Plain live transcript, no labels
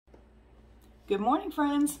Good morning,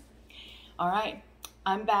 friends. All right,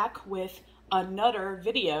 I'm back with another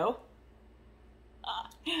video.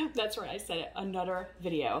 That's right, I said it, another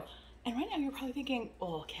video. And right now you're probably thinking,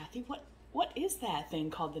 oh, Kathy, what is that thing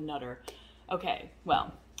called the Nutr? Okay,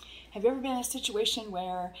 well, have you ever been in a situation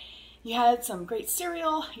where you had some great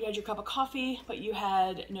cereal, you had your cup of coffee, but you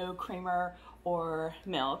had no creamer or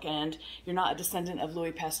milk, and you're not a descendant of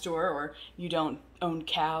Louis Pasteur, or you don't own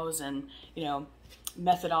cows and,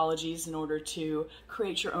 methodologies in order to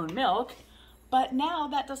create your own milk. But now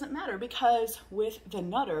that doesn't matter, because with the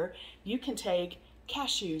Nutr, you can take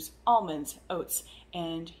cashews, almonds, oats,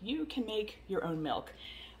 and you can make your own milk.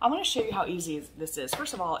 I want to show you how easy this is.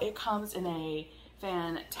 First of all, it comes in a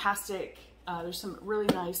fantastic, there's some really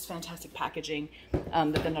nice, fantastic packaging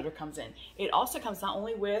that the Nutr comes in. It also comes not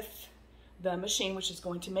only with the machine, which is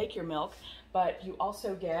going to make your milk, but you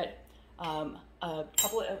also get a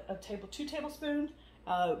couple of two tablespoons,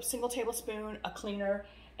 a single tablespoon, a cleaner,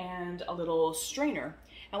 and a little strainer.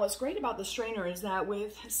 And what's great about the strainer is that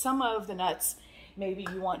with some of the nuts, maybe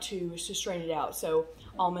you want to strain it out. So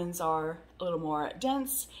almonds are a little more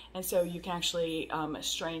dense, and so you can actually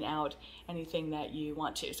strain out anything that you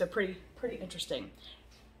want to. So pretty interesting.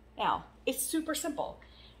 Now, it's super simple.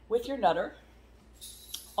 With your Nutr,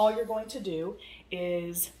 all you're going to do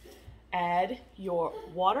is add your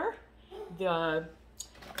water,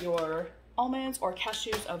 your almonds or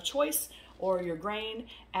cashews of choice, or your grain,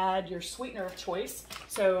 add your sweetener of choice.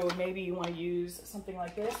 So maybe you want to use something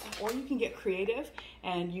like this, or you can get creative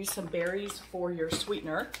and use some berries for your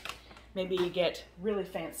sweetener. Maybe get really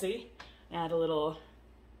fancy, add a little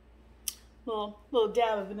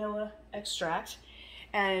dab of vanilla extract.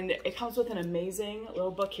 And it comes with an amazing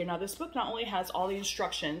little book here. Now this book not only has all the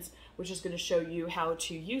instructions, which is going to show you how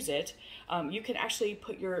to use it, you can actually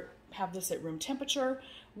have this at room temperature,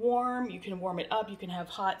 warm, you can warm it up, you can have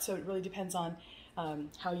hot, so it really depends on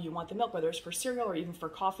how you want the milk, whether it's for cereal or even for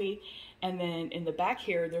coffee. And then in the back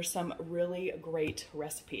here, there's some really great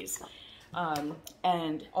recipes.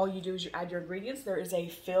 And all you do is you add your ingredients. There's a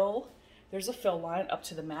fill line up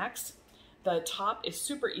to the max. The top is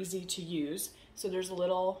super easy to use. So there's a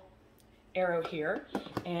little arrow here,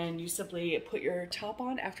 and you simply put your top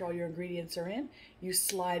on after all your ingredients are in. You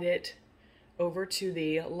slide it over to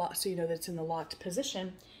the lock, so you know that it's in the locked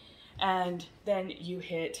position, and then you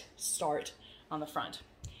hit start on the front.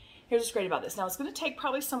 Here's what's great about this. Now it's going to take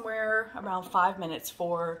probably somewhere around 5 minutes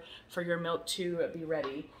for your milk to be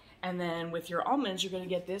ready, and then with your almonds you're going to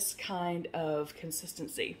get this kind of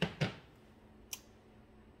consistency.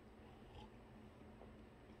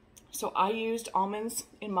 So I used almonds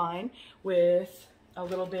in mine with a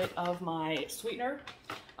little bit of my sweetener,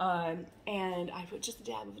 and I put just a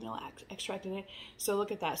dab of vanilla extract in it. So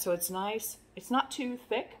look at that. So it's nice. It's not too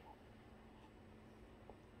thick.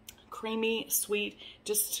 Creamy, sweet,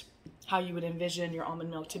 just how you would envision your almond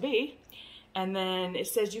milk to be. And then it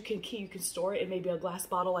says you can store it in maybe a glass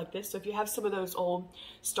bottle like this. So if you have some of those old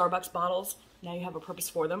Starbucks bottles, now you have a purpose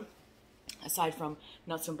for them, aside from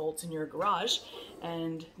nuts and bolts in your garage.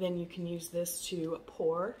 And then you can use this to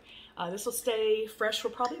pour. This will stay fresh for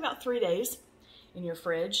probably about 3 days in your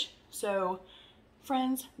fridge. So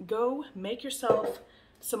friends, go make yourself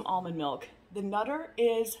some almond milk. The Nutr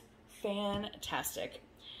is fantastic.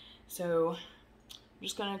 So I'm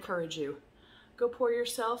just going to encourage you. Go pour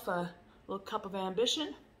yourself a little cup of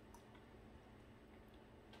ambition.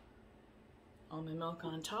 Almond milk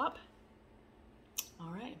on top.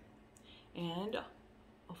 All right. And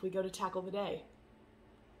off we go to tackle the day.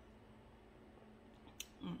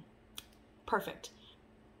 Perfect.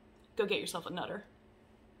 Go get yourself a Nutr.